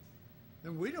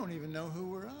 then we don't even know who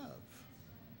we're of.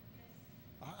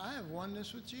 I have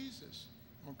oneness with Jesus,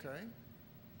 okay?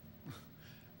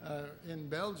 In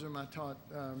Belgium, I taught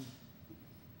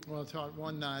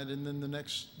one night, and then the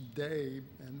next day,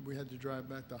 and we had to drive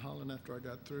back to Holland after I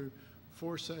got through,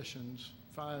 4 sessions,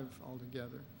 5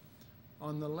 altogether,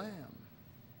 on the Lamb.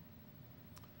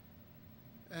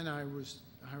 And I was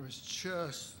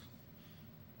just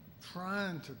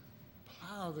trying to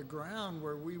plow the ground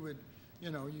where we would,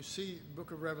 you see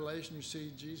Book of Revelation, you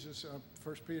see Jesus,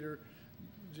 1 Peter,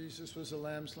 Jesus was a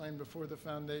lamb slain before the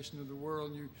foundation of the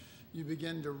world. You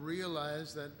begin to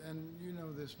realize that, and you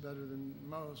know this better than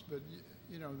most, but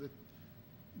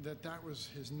that was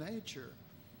his nature.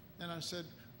 And I said,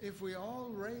 if we all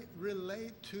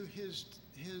relate to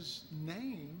his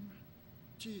name,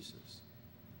 Jesus.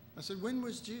 I said, when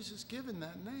was Jesus given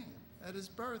that name? At his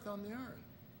birth on the earth.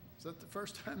 Is that the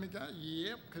first time he got it?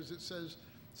 Yep, because it says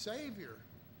Savior.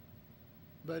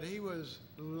 But he was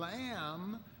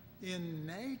Lamb in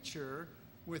nature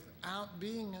without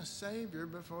being a Savior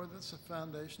before the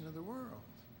foundation of the world.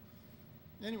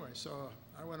 Anyway, so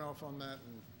I went off on that,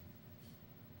 and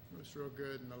it was real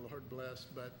good, and the Lord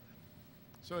blessed. But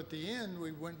so at the end,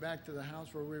 we went back to the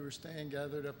house where we were staying,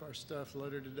 gathered up our stuff,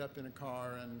 loaded it up in a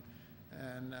car,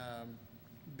 and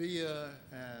Bea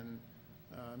and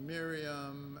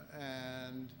Miriam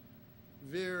and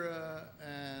Vera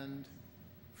and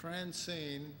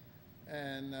Francine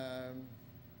and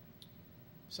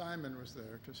Simon was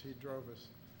there because he drove us.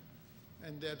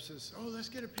 And Deb says, oh, let's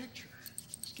get a picture.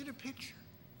 Let's get a picture.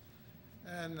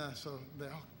 And so they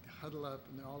all huddle up,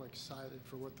 and they're all excited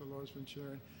for what the Lord's been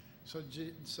sharing. So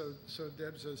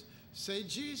Deb says, say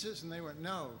Jesus. And they went,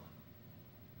 no.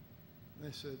 And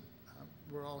they said,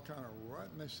 we're all kind of, what?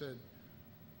 And they said,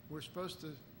 we're supposed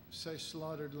to say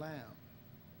slaughtered lamb.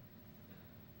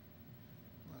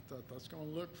 I thought, that's going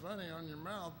to look funny on your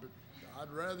mouth, but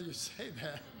I'd rather you say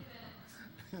that.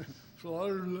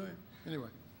 Slaughtered lamb. Anyway.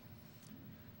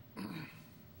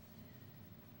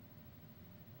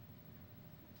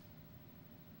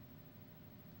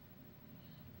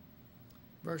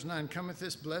 Verse 9, cometh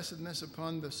this blessedness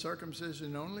upon the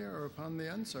circumcision only, or upon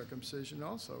the uncircumcision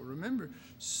also? Remember,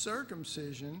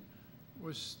 circumcision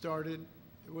was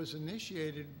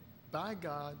initiated by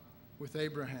God with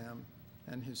Abraham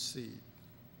and his seed.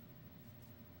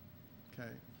 Okay?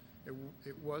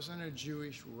 It wasn't a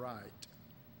Jewish rite.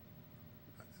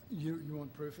 You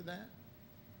want proof of that?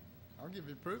 I'll give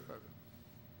you proof of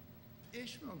it.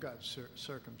 Ishmael got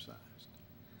circumcised.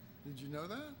 Did you know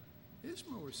that?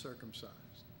 Ishmael was circumcised.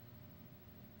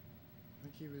 I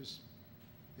think he was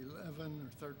 11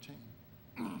 or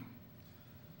 13.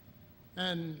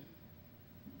 And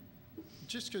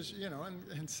just because,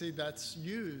 and see, that's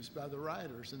used by the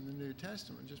writers in the New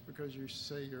Testament. Just because you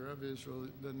say you're of Israel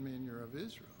doesn't mean you're of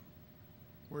Israel.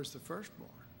 Where's the firstborn?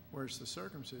 Where's the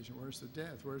circumcision? Where's the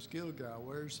death? Where's Gilgal?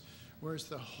 Where's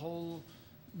the whole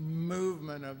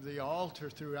movement of the altar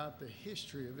throughout the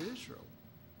history of Israel?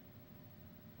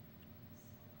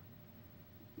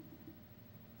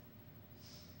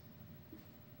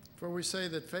 For we say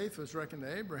that faith was reckoned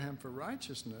to Abraham for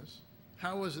righteousness.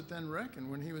 How was it then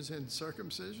reckoned? When he was in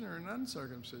circumcision or in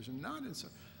uncircumcision? Not in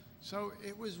circumcision. So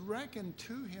it was reckoned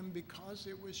to him because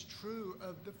it was true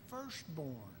of the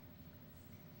firstborn.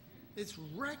 It's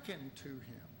reckoned to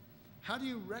him. How do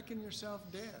you reckon yourself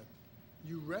dead?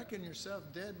 You reckon yourself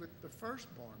dead with the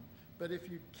firstborn. But if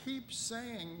you keep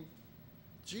saying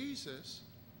Jesus,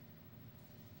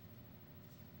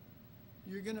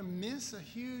 you're going to miss a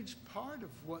huge part of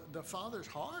what the Father's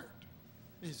heart.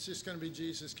 It's just going to be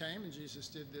Jesus came and Jesus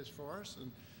did this for us,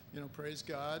 and praise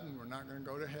God, and we're not going to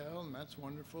go to hell, and that's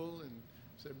wonderful, and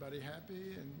is everybody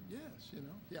happy? And yes,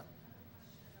 yeah.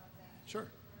 Sure.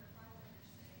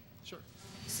 Sure.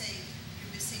 When you say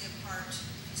you're missing a part,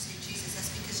 you say Jesus,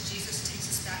 that's because Jesus takes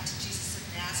us back to Jesus of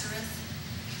Nazareth,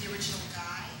 the original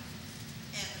guy,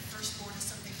 and the firstborn is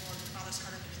something more of the Father's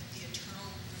heart of the eternal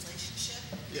relationship.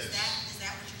 Yes. Is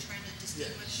that what you're trying to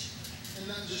distinguish? Yes. And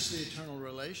not just the eternal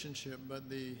relationship, but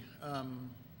the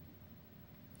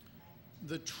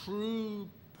true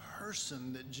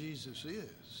person that Jesus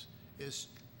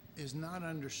is not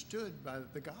understood by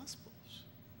the Gospels.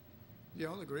 Do you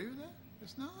all agree with that?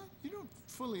 It's not. You don't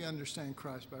fully understand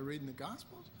Christ by reading the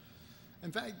Gospels.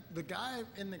 In fact, the guy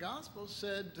in the Gospels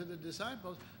said to the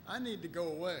disciples, I need to go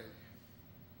away.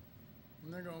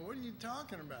 And they're going, what are you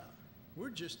talking about? We're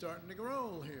just starting to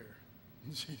roll here.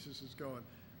 And Jesus is going,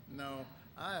 no,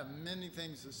 I have many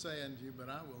things to say unto you, but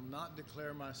I will not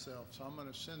declare myself. So I'm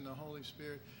going to send the Holy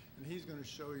Spirit, and he's going to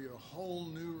show you a whole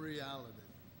new reality.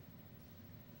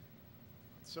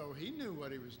 So he knew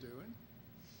what he was doing.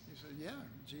 He said, yeah,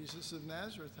 Jesus of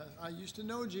Nazareth. I used to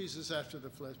know Jesus after the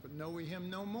flesh, but know him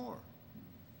no more.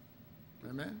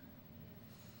 Amen?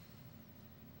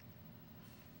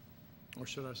 Or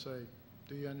should I say,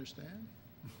 do you understand?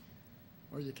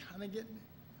 Or are you kind of getting it?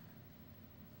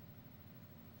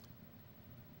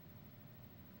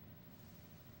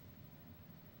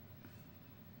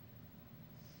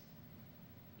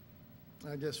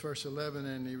 I guess verse 11,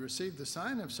 and he received the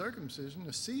sign of circumcision,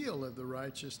 the seal of the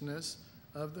righteousness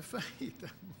of the faith.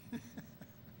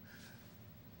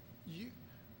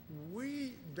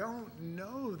 We don't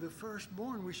know the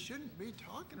firstborn. We shouldn't be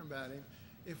talking about him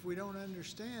if we don't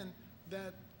understand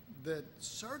that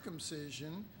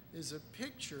circumcision is a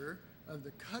picture of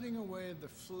the cutting away of the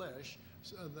flesh.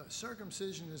 So the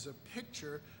circumcision is a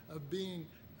picture of being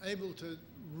able to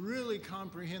really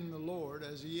comprehend the Lord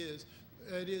as he is.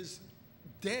 It is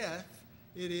death.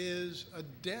 It is a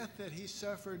death that he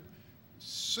suffered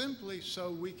simply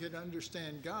so we could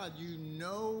understand God. You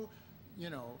know,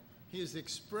 he is the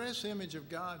express image of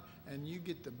God, and you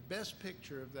get the best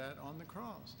picture of that on the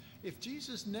cross. If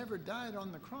Jesus never died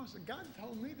on the cross, and God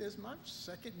told me this my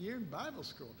second year in Bible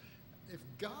school, if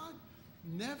God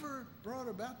never brought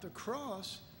about the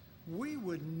cross, we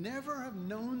would never have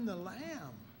known the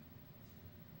Lamb.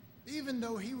 Even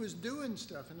though he was doing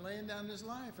stuff and laying down his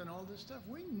life and all this stuff,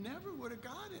 we never would have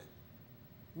got it.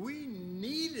 We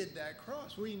needed that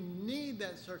cross. We need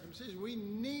that circumcision. We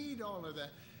need all of that.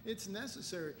 It's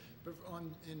necessary. But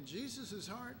in Jesus'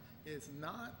 heart, it's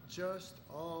not just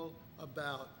all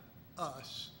about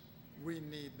us. We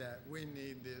need that. We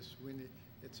need this.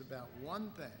 It's about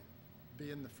one thing,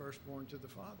 being the firstborn to the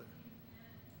Father.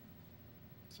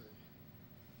 See?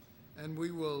 And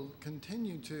we will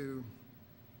continue to,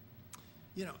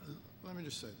 let me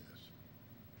just say this.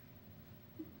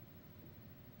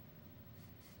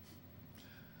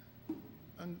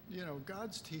 And,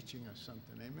 God's teaching us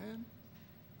something, amen?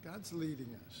 God's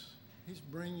leading us. He's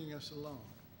bringing us along.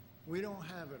 We don't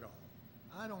have it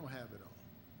all. I don't have it all.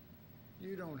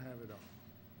 You don't have it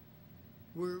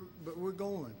all. But we're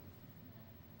going.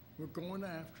 We're going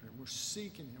after him. We're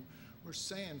seeking him. We're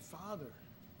saying, Father,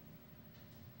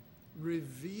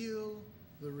 reveal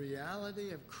the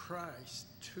reality of Christ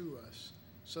to us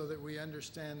so that we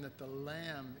understand that the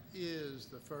Lamb is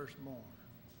the firstborn.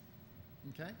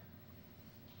 Okay?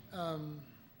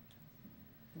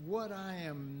 What I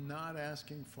am not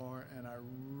asking for, and I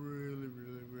really,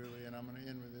 really, really, and I'm going to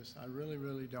end with this, I really,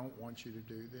 really don't want you to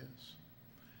do this,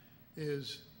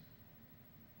 is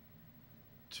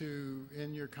to,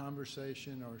 in your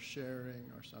conversation or sharing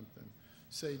or something,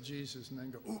 say Jesus and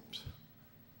then go, oops.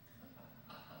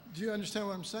 Do you understand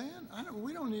what I'm saying?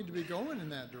 We don't need to be going in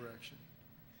that direction.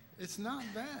 It's not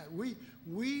that.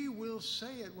 We will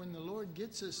say it when the Lord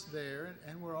gets us there,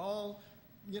 and we're all,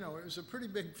 it was a pretty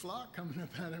big flock coming up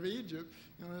out of Egypt.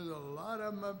 There's a lot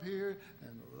of them up here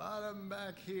and a lot of them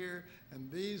back here, and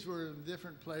these were in a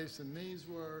different place, and these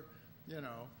were,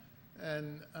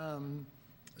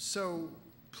 so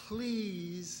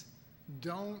please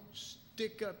don't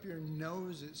stick up your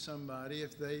nose at somebody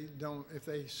if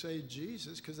they say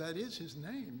Jesus, because that is his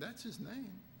name. That's his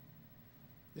name.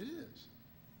 It is.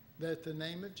 That the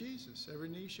name of Jesus, every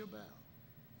knee shall bow.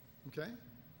 Okay?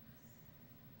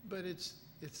 But it's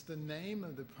the name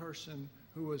of the person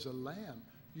who was a lamb.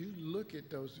 You look at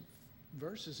those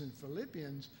verses in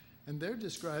Philippians, and they're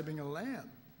describing a lamb,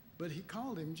 but he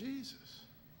called him Jesus.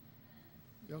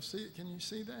 Y'all see it? Can you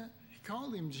see that? He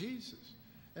called him Jesus.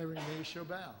 Every knee shall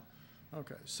bow.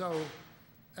 Okay, so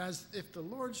as if the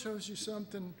Lord shows you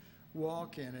something,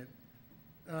 walk in it.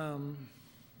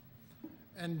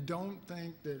 And don't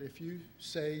think that if you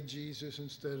say Jesus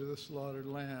instead of the slaughtered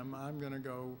lamb, I'm going to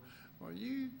go, well,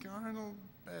 you carnal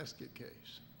basket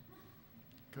case.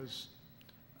 Because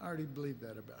I already believe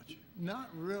that about you. Not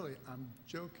really. I'm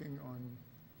joking on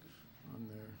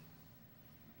there.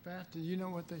 Pat, do you know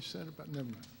what they said about? Never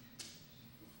mind.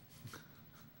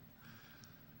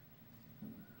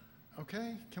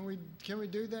 Okay, can we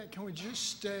do that? Can we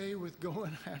just stay with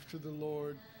going after the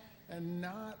Lord and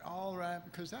not all right,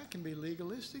 because that can be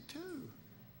legalistic too.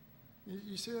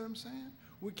 You see what I'm saying?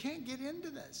 We can't get into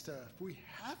that stuff. We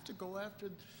have to go after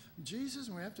Jesus,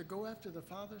 and we have to go after the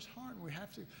Father's heart, and we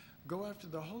have to go after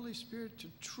the Holy Spirit to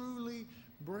truly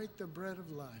break the bread of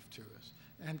life to us.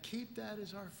 And keep that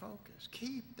as our focus.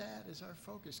 Keep that as our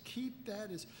focus. Keep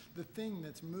that as the thing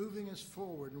that's moving us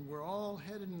forward, and we're all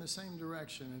headed in the same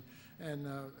direction.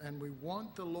 And we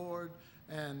want the Lord,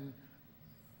 and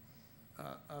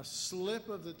a slip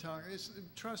of the tongue.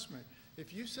 Trust me,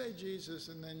 if you say Jesus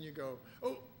and then you go,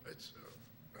 oh, it's,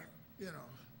 you know,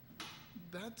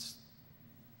 that's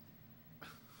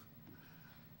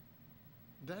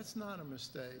not a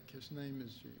mistake. His name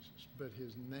is Jesus, but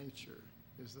his nature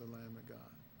is the Lamb of God.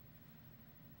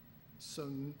 So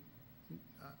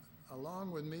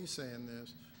along with me saying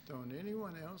this, don't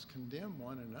anyone else condemn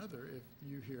one another if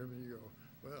you hear me go,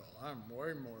 well, I'm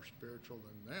way more spiritual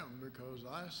than them because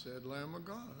I said Lamb of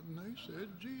God and they said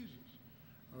Jesus.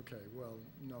 Okay, well,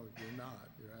 no, you're not.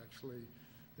 You're actually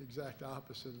the exact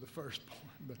opposite of the firstborn.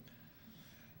 But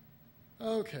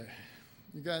okay,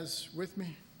 you guys with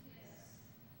me? Yes.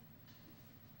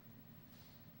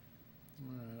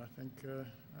 All right,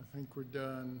 I think we're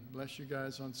done. Bless you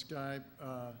guys on Skype.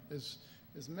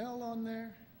 Is Mel on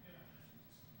there?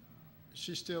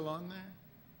 She's still on there?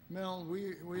 Mel,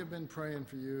 we have been praying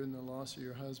for you and the loss of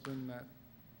your husband, that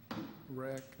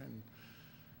wreck, and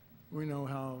we know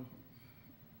how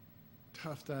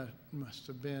tough that must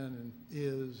have been and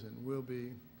is and will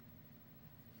be,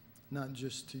 not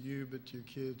just to you but to your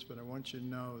kids. But I want you to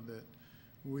know that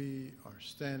we are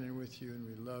standing with you and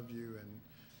we love you,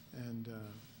 and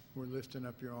we're lifting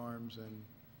up your arms. And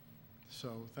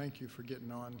so thank you for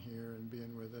getting on here and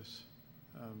being with us,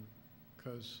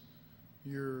 because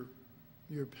your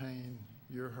pain,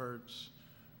 your hurts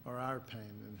are our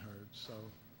pain and hurts. So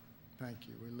thank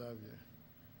you. We love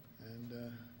you. And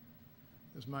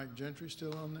is Mike Gentry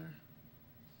still on there?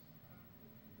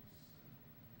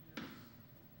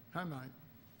 Hi, Mike.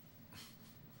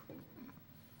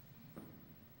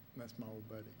 That's my old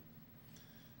buddy.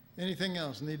 Anything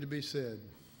else need to be said?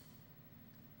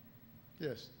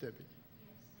 Yes, Debbie.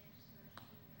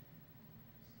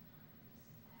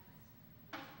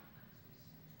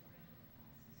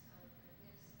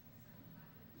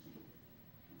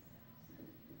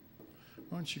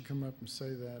 Why don't you come up and say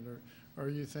that? Or are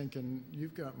you thinking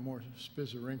you've got more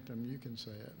spizzerinctum, you can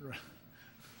say it, right?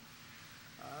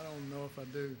 I don't know if I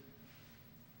do.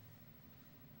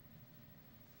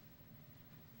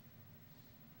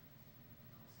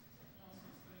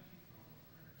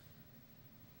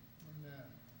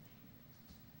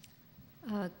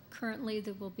 Currently,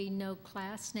 there will be no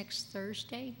class next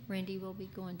Thursday. Randy will be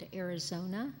going to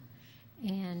Arizona,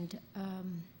 and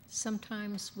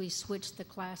sometimes we switch the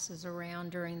classes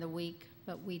around during the week,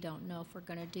 but we don't know if we're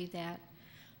going to do that.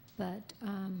 But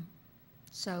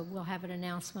so we'll have an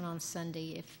announcement on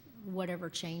Sunday if whatever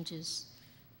changes.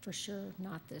 For sure,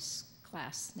 not this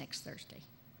class next Thursday.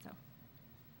 So.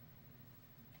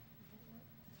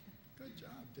 Good job,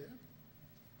 Deb.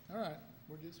 All right,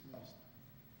 we're dismissed.